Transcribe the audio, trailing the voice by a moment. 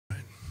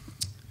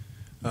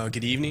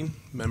Good evening,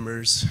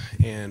 members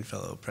and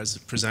fellow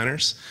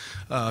presenters.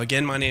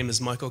 Again, my name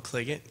is Michael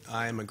Cliggett.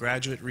 I am a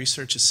graduate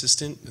research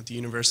assistant at the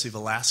University of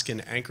Alaska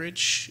in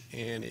Anchorage,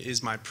 and it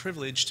is my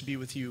privilege to be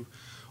with you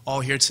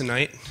all here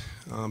tonight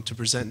to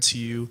present to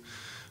you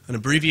an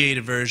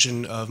abbreviated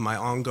version of my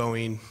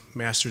ongoing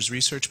master's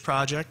research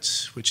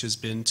project, which has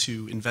been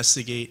to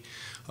investigate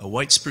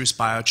white spruce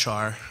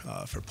biochar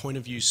for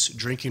point-of-use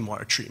drinking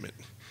water treatment.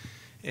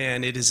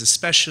 And it is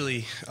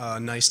especially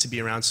nice to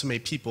be around so many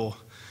people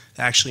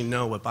that actually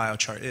know what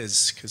biochar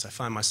is, because I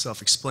find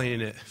myself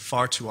explaining it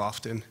far too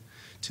often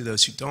to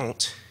those who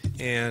don't.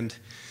 And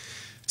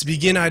to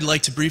begin, I'd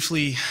like to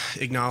briefly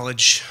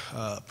acknowledge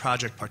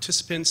project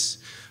participants,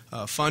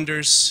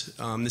 funders.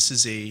 This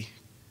is a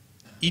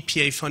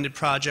EPA-funded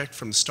project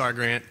from the STAR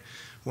grant,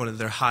 one of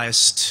their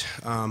highest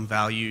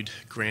valued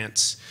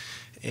grants,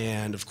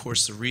 and of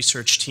course the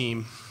research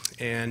team.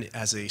 And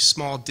as a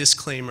small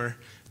disclaimer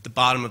at the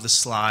bottom of the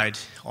slide,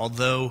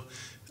 although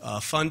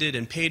funded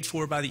and paid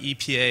for by the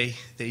EPA,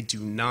 they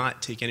do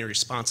not take any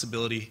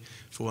responsibility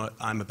for what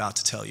I'm about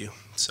to tell you.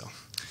 So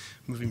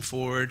moving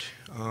forward,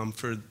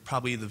 for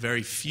probably the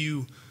very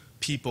few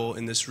people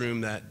in this room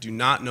that do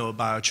not know what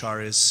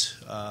biochar is,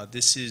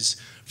 this is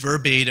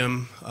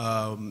verbatim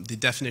the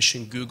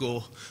definition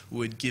Google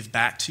would give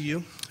back to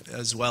you,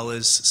 as well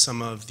as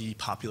some of the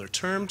popular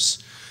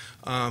terms.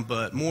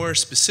 But more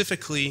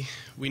specifically,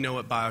 we know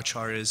what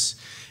biochar is,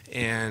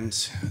 and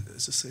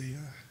is this a, right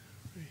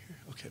here?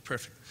 Okay,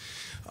 perfect.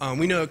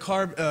 We know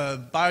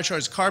biochar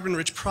is a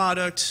carbon-rich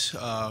product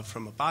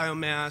from a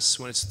biomass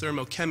when it's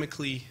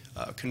thermochemically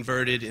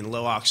converted in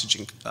low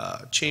oxygen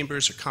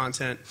chambers or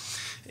content.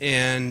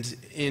 And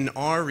in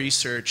our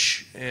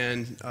research,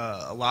 and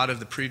a lot of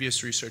the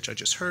previous research I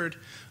just heard,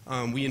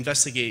 we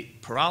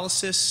investigate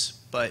pyrolysis,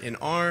 but in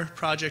our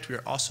project we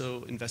are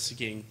also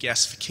investigating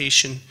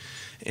gasification,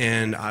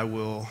 and I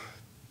will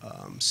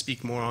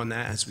speak more on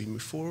that as we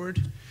move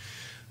forward.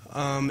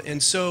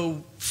 And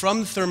so from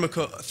the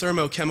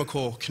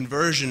thermochemical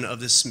conversion of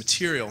this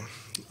material,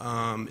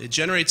 it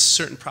generates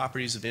certain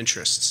properties of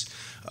interest,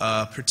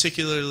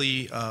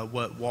 particularly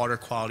what water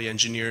quality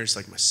engineers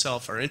like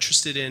myself are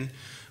interested in.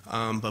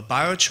 But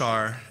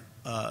biochar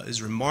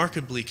is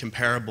remarkably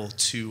comparable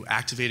to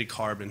activated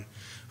carbon,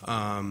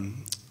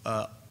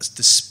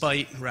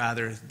 despite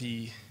rather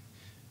the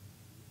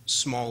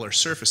smaller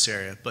surface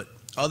area. But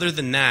other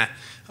than that,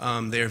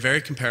 they are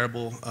very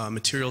comparable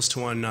materials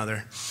to one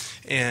another,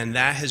 and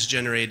that has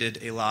generated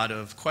a lot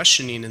of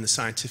questioning in the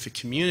scientific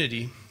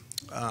community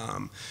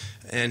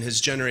and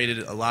has generated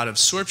a lot of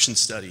sorption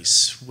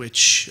studies,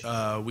 which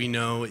we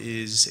know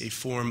is a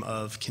form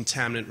of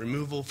contaminant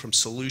removal from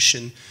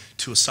solution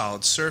to a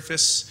solid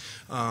surface.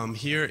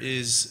 Here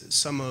is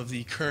some of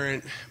the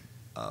current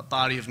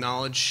body of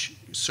knowledge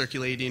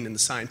circulating in the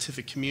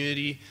scientific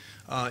community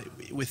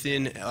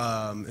within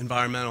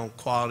environmental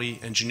quality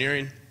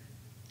engineering.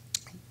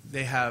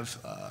 They have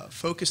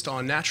focused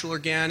on natural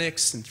organics,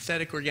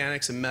 synthetic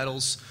organics, and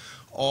metals,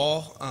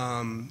 all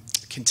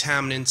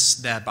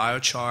contaminants that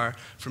biochar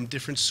from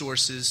different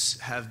sources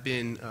have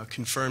been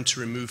confirmed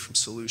to remove from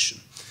solution.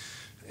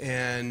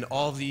 And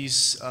all of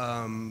these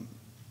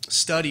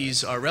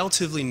studies are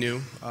relatively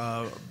new,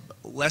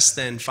 less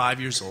than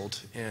 5 years old,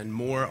 and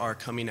more are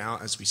coming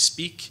out as we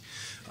speak.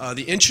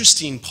 The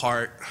interesting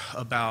part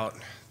about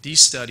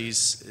these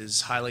studies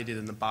is highlighted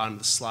in the bottom of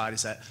the slide,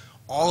 is that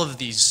all of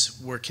these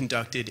were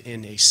conducted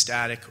in a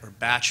static or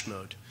batch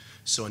mode,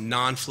 so a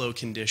non-flow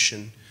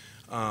condition,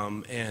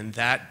 and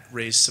that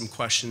raised some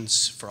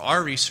questions for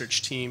our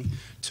research team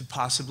to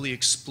possibly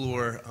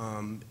explore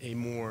a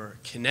more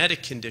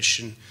kinetic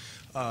condition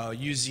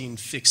using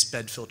fixed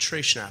bed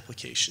filtration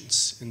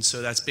applications. And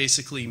so that's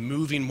basically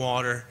moving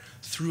water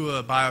through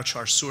a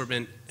biochar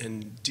sorbent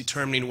and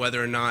determining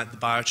whether or not the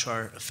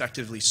biochar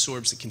effectively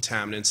sorbs the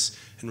contaminants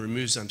and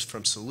removes them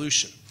from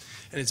solution.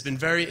 And it's been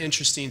very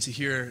interesting to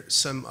hear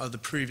some of the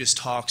previous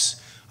talks,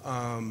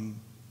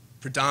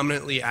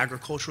 predominantly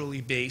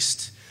agriculturally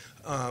based,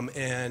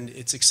 and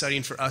it's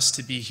exciting for us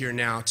to be here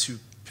now to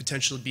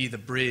potentially be the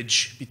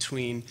bridge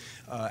between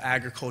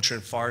agriculture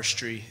and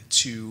forestry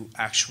to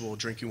actual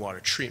drinking water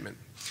treatment.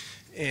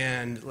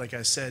 And like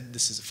I said,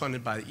 this is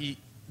funded by the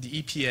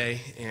EPA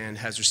and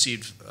has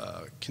received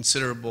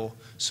considerable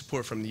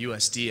support from the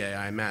USDA,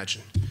 I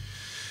imagine.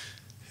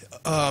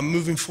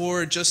 Moving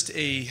forward, just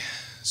a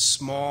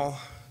small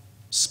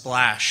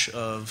splash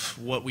of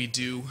what we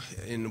do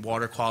in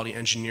water quality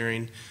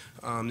engineering.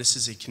 This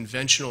is a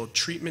conventional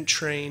treatment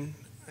train,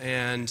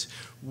 and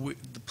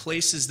the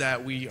places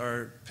that we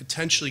are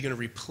potentially going to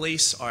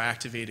replace our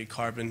activated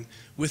carbon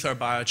with our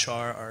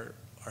biochar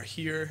are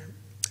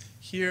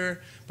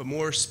here, but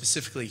more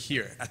specifically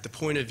here, at the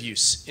point of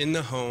use, in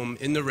the home,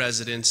 in the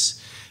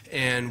residence,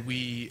 and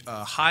we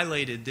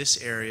highlighted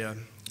this area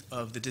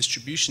of the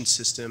distribution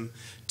system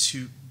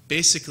to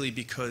basically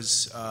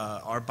because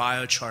our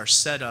biochar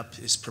setup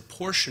is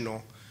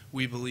proportional,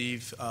 we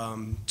believe,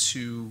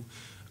 to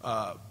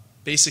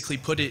basically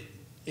put it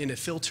in a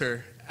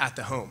filter at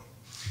the home.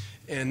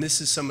 And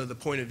this is some of the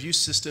point of use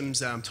systems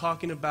that I'm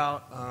talking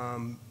about.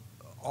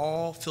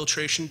 all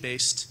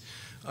filtration-based.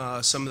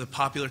 Some of the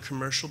popular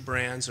commercial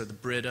brands are the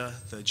Brita,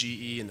 the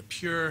GE, and the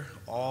Pure,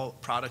 all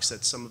products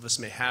that some of us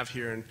may have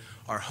here in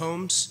our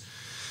homes.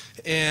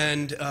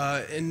 And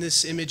in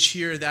this image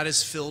here, that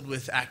is filled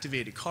with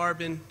activated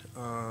carbon.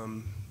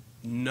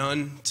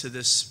 None to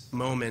this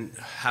moment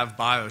have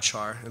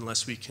biochar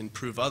unless we can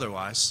prove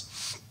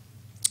otherwise.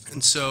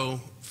 And so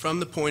from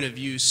the point of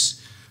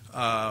use,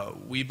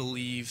 we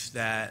believe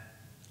that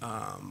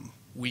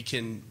we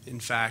can, in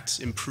fact,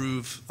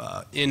 improve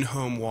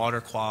in-home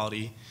water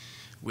quality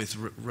with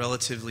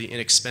relatively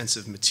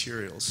inexpensive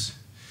materials.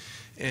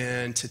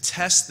 And to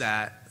test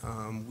that,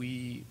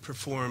 we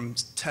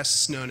performed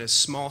tests known as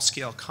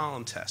small-scale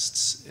column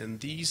tests. And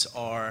these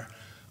are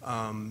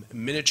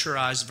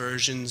miniaturized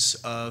versions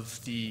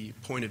of the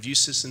point-of-use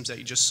systems that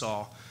you just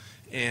saw.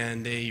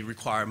 And they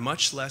require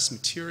much less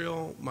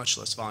material, much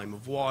less volume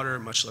of water,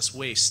 much less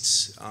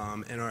wastes,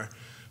 and are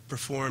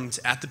performed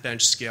at the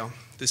bench scale.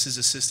 This is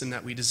a system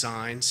that we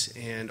designed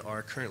and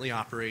are currently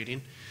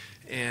operating.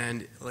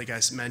 And like I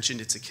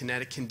mentioned, it's a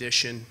kinetic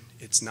condition.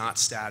 It's not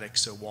static,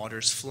 so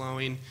water's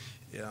flowing.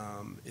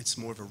 It's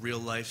more of a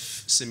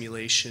real-life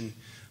simulation,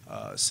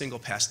 single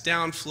pass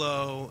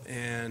downflow,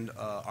 and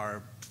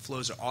our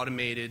flows are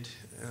automated.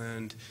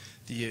 And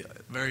the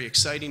very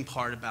exciting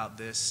part about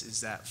this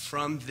is that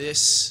from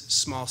this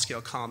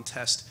small-scale column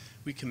test,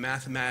 we can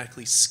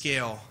mathematically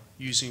scale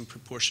using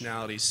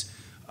proportionalities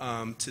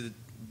to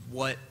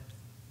what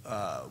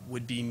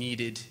would be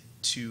needed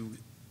to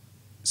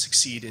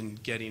succeed in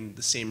getting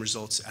the same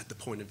results at the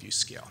point-of-use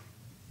scale.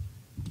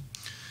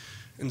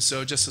 And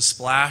so just a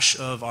splash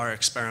of our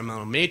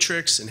experimental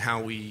matrix and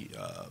how we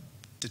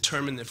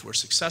determine if we're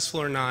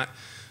successful or not.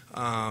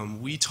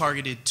 We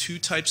targeted two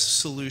types of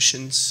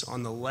solutions.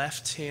 On the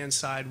left-hand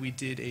side, we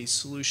did a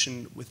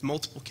solution with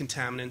multiple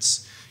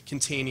contaminants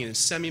containing a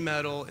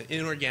semi-metal,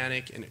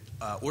 inorganic, and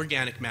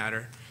organic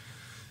matter.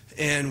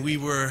 And we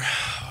were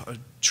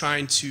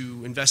trying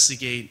to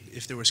investigate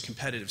if there was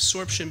competitive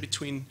sorption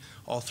between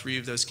all three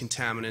of those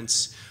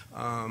contaminants.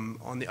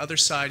 On the other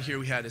side here,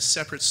 we had a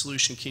separate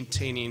solution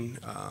containing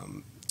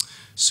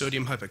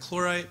sodium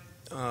hypochlorite,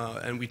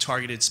 and we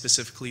targeted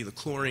specifically the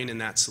chlorine in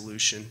that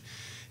solution.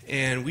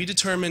 And we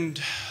determined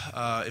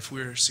if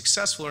we were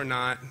successful or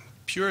not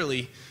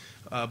purely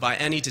by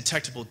any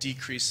detectable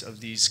decrease of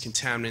these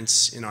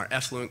contaminants in our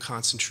effluent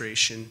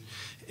concentration.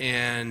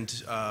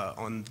 And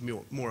on the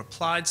more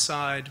applied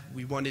side,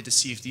 we wanted to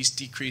see if these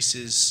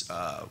decreases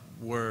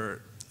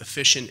were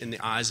efficient in the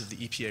eyes of the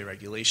EPA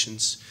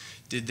regulations.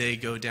 Did they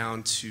go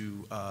down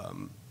to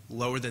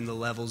lower than the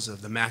levels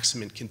of the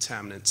maximum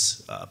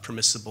contaminants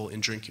permissible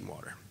in drinking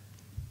water?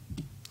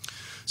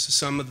 So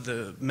some of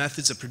the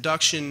methods of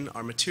production,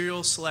 our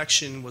material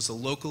selection was a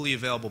locally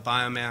available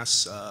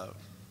biomass,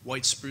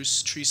 white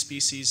spruce tree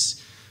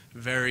species,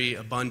 very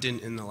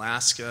abundant in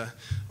Alaska,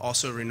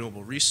 also a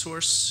renewable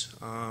resource.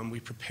 We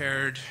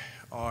prepared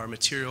our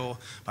material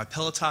by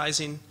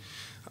pelletizing,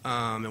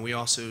 and we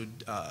also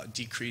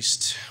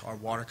decreased our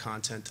water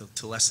content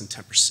to less than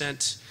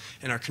 10%.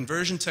 And our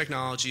conversion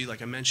technology,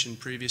 like I mentioned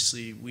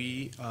previously,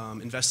 we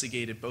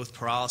investigated both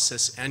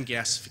pyrolysis and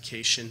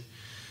gasification.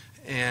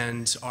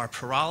 And our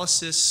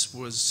pyrolysis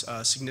was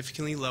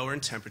significantly lower in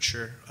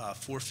temperature,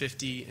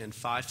 450 and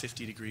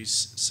 550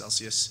 degrees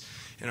Celsius.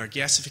 And our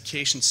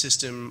gasification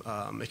system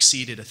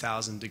exceeded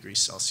 1,000 degrees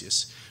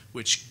Celsius,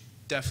 which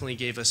definitely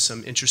gave us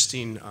some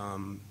interesting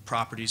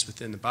properties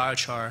within the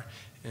biochar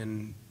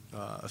and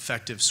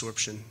effective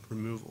sorption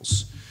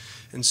removals.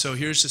 And so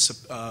here's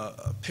just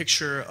a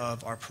picture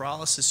of our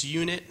pyrolysis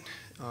unit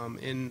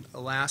in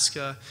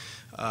Alaska.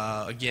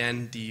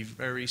 Again, the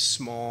very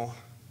small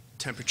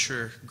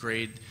temperature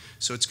grade,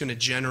 so it's going to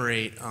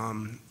generate,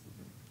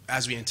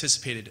 as we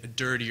anticipated, a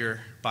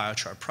dirtier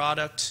biochar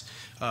product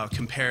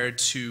compared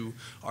to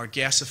our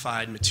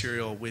gasified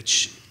material,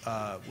 which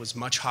was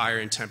much higher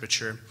in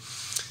temperature.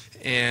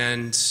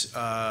 And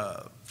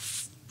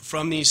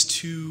from these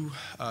two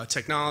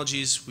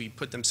technologies, we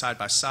put them side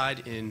by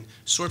side in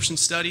sorption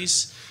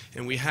studies,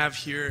 and we have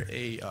here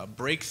a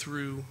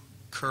breakthrough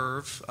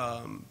curve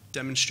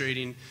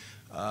demonstrating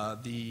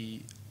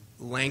the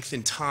length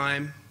and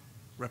time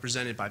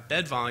represented by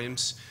bed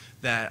volumes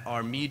that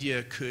our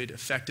media could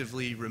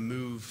effectively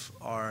remove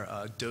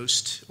our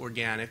dosed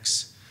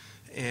organics.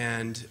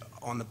 And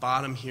on the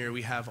bottom here,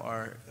 we have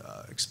our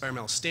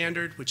experimental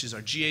standard, which is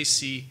our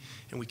GAC,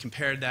 and we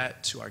compared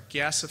that to our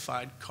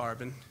gasified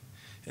carbon.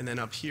 And then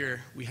up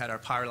here, we had our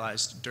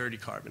pyrolyzed dirty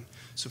carbon.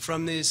 So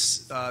from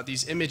these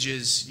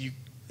images,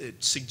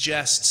 it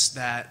suggests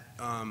that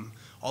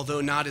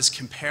although not as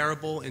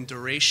comparable in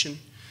duration,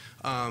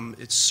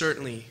 it's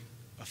certainly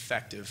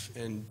effective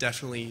and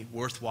definitely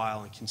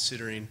worthwhile in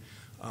considering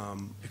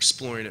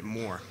exploring it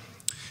more.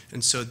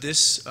 And so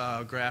this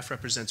graph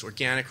represents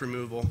organic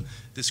removal.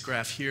 This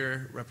graph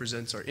here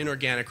represents our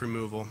inorganic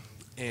removal.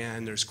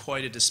 And there's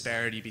quite a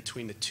disparity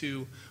between the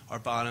two. Our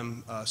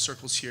bottom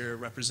circles here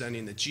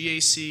representing the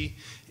GAC,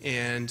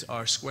 and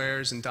our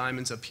squares and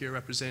diamonds up here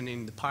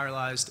representing the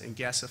pyrolyzed and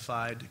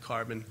gasified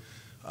carbon.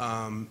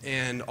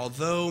 And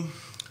although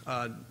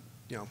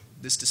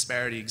this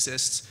disparity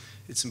exists.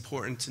 It's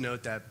important to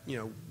note that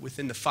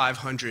within the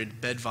 500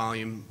 bed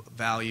volume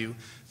value,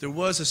 there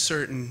was a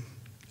certain,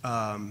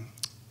 I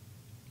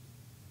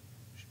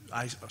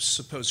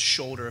suppose,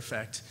 shoulder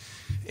effect.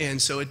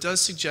 And so it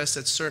does suggest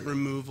that certain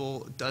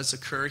removal does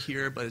occur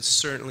here, but it's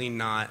certainly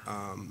not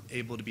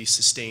able to be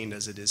sustained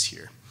as it is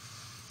here.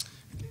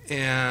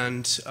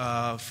 And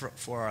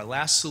for our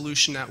last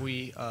solution that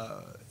we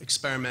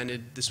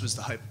experimented, this was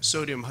the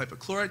sodium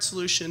hypochlorite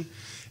solution.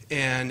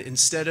 And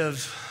instead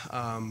of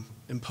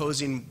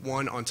imposing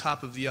one on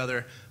top of the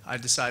other, I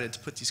decided to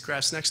put these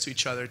graphs next to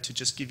each other to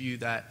just give you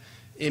that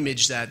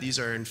image that these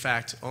are, in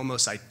fact,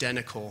 almost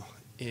identical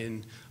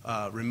in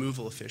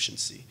removal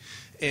efficiency.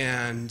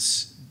 And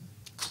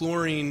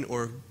chlorine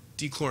or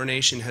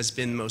dechlorination has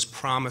been the most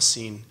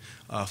promising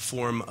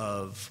form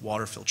of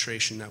water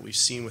filtration that we've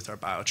seen with our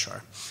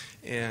biochar.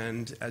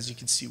 And as you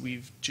can see,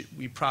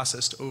 we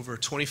processed over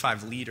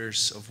 25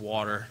 liters of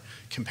water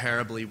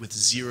comparably with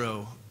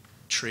zero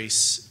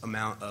trace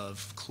amount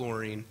of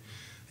chlorine.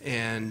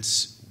 And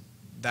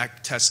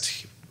that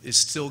test is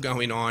still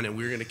going on, and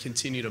we're going to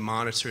continue to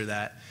monitor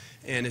that.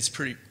 And it's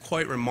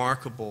quite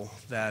remarkable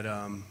that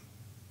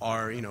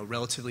our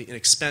relatively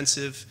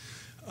inexpensive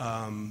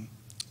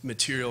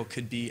material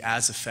could be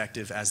as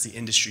effective as the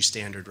industry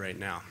standard right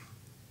now.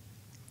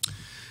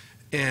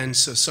 And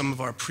so some of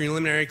our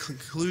preliminary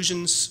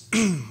conclusions,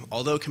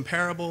 although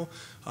comparable,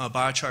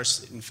 biochar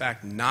is in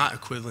fact not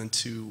equivalent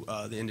to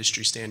the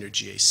industry standard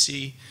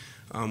GAC.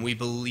 We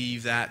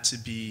believe that to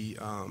be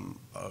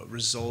a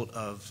result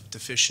of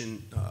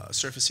deficient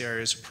surface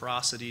areas or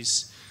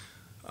porosities.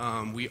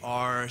 We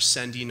are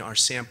sending our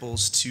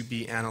samples to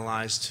be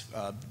analyzed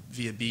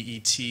via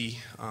BET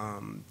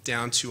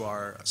down to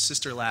our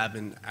sister lab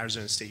in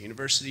Arizona State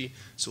University,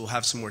 so we'll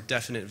have some more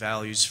definite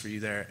values for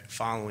you there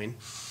following.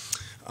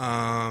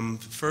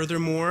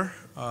 Furthermore,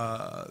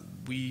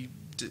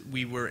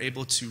 we were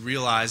able to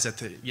realize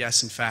that,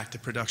 yes, in fact, the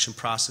production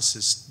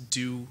processes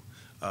do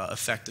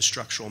affect the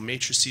structural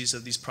matrices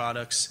of these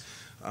products.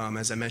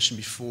 As I mentioned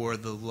before,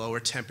 the lower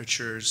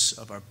temperatures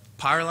of our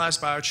pyrolyzed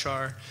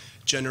biochar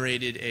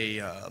generated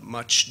a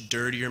much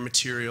dirtier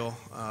material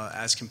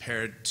as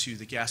compared to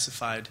the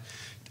gasified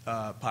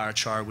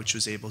biochar, which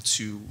was able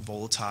to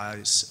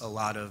volatilize a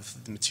lot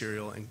of the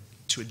material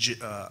into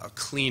a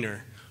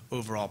cleaner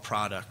overall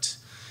product.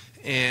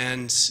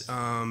 And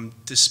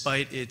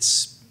despite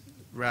its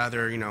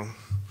rather,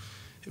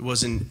 it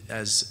wasn't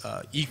as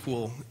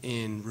equal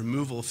in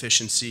removal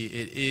efficiency,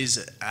 it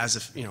is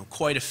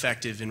quite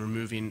effective in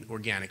removing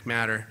organic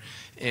matter,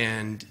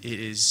 and it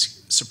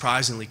is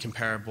surprisingly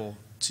comparable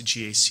to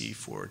GAC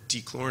for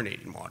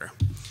dechlorinating water.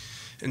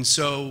 And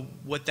so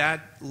what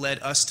that led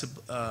us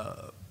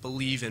to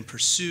believe and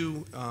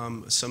pursue,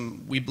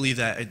 we believe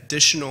that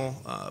additional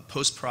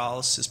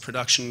post-pyrolysis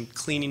production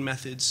cleaning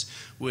methods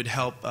would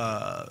help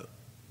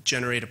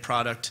generate a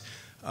product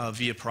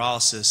via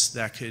pyrolysis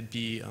that could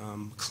be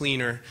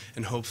cleaner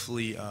and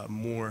hopefully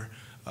more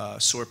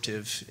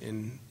sorptive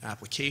in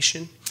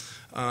application.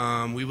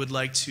 We would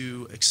like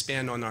to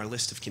expand on our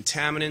list of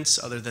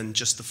contaminants other than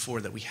just the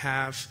 4 that we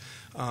have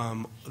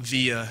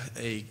via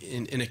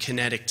in a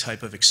kinetic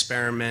type of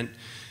experiment.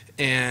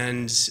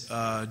 And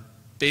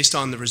based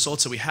on the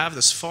results that we have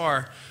thus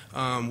far,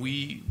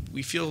 we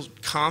feel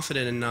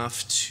confident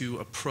enough to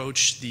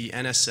approach the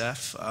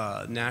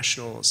NSF,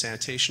 National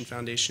Sanitation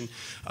Foundation,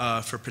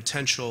 for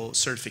potential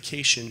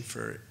certification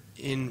for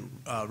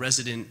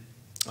resident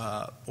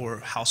or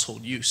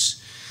household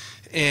use.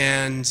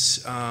 And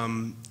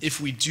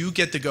if we do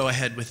get the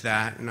go-ahead with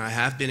that, and I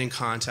have been in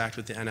contact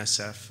with the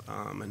NSF,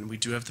 and we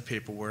do have the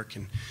paperwork,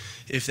 and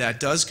if that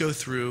does go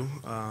through,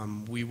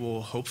 we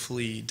will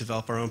hopefully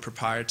develop our own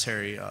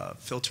proprietary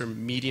filter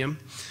medium,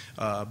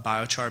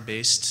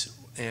 biochar-based,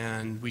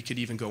 and we could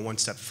even go one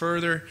step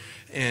further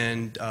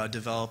and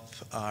develop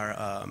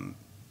our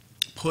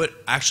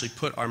actually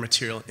put our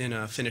material in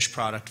a finished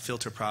product,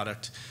 filter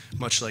product,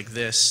 much like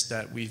this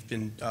that we've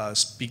been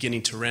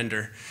beginning to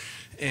render.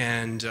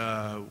 And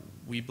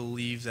we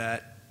believe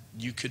that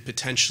you could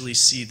potentially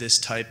see this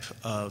type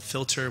of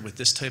filter with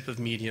this type of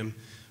medium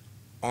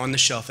on the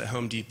shelf at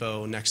Home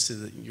Depot next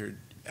to your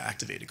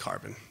activated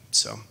carbon.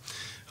 So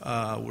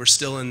we're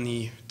still in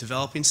the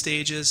developing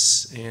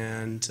stages,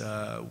 and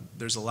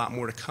there's a lot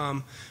more to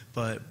come.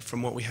 But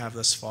from what we have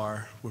thus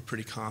far, we're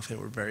pretty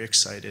confident. We're very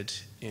excited.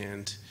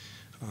 And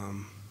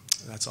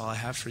that's all I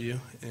have for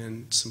you.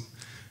 And some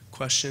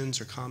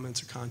questions or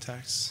comments or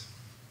contacts.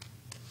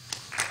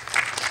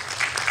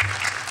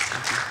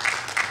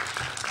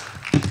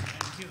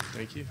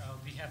 Thank you.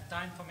 We have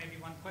time for maybe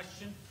one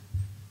question.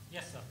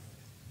 Yes, sir.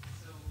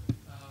 So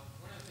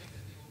one of the things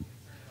that people are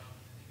concerned about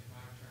when they think of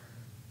biochar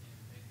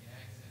in the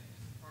ag setting is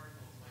the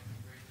particles might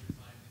degrade through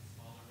time, get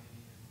smaller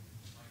maybe,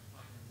 and might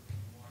find removing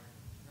the water.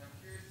 And I'm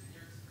curious, in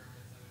your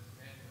experiments, I would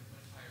imagine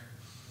with much higher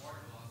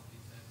water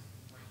velocities that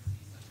you might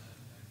see some of that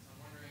effect. So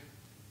I'm wondering,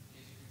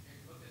 as you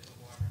look at the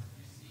water,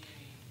 do you see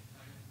any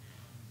kind of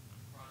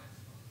products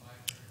from the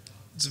biochar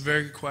itself? It's a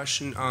very good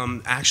question.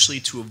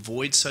 Actually, to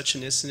avoid such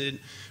an incident,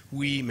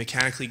 we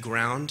mechanically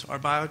ground our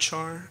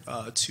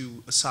biochar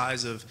to a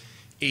size of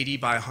 80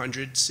 by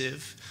 100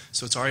 sieve.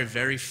 So it's already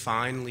very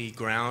finely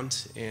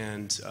ground,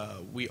 and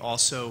we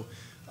also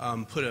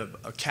put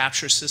a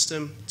capture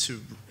system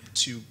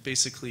to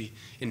basically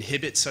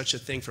inhibit such a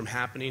thing from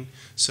happening.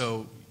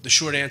 So the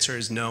short answer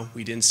is no,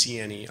 we didn't see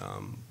any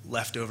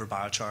leftover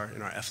biochar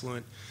in our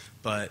effluent,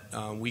 but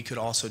we could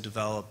also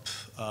develop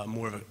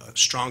more of a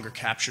stronger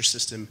capture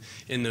system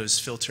in those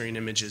filtering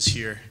images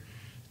here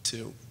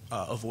to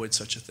avoid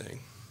such a thing.